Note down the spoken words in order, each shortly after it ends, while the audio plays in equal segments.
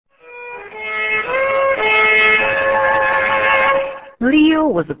Leo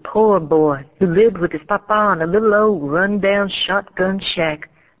was a poor boy who lived with his papa in a little old run-down shotgun shack.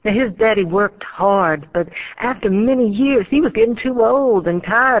 Now, his daddy worked hard, but after many years, he was getting too old and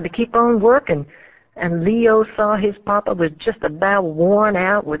tired to keep on working. And Leo saw his papa was just about worn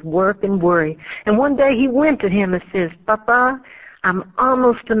out with work and worry. And one day he went to him and says, "Papa, I'm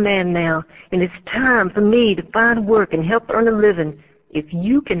almost a man now, and it's time for me to find work and help earn a living. If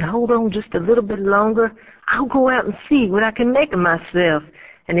you can hold on just a little bit longer, I'll go out and see what I can make of myself.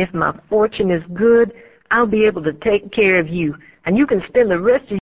 And if my fortune is good, I'll be able to take care of you, and you can spend the rest of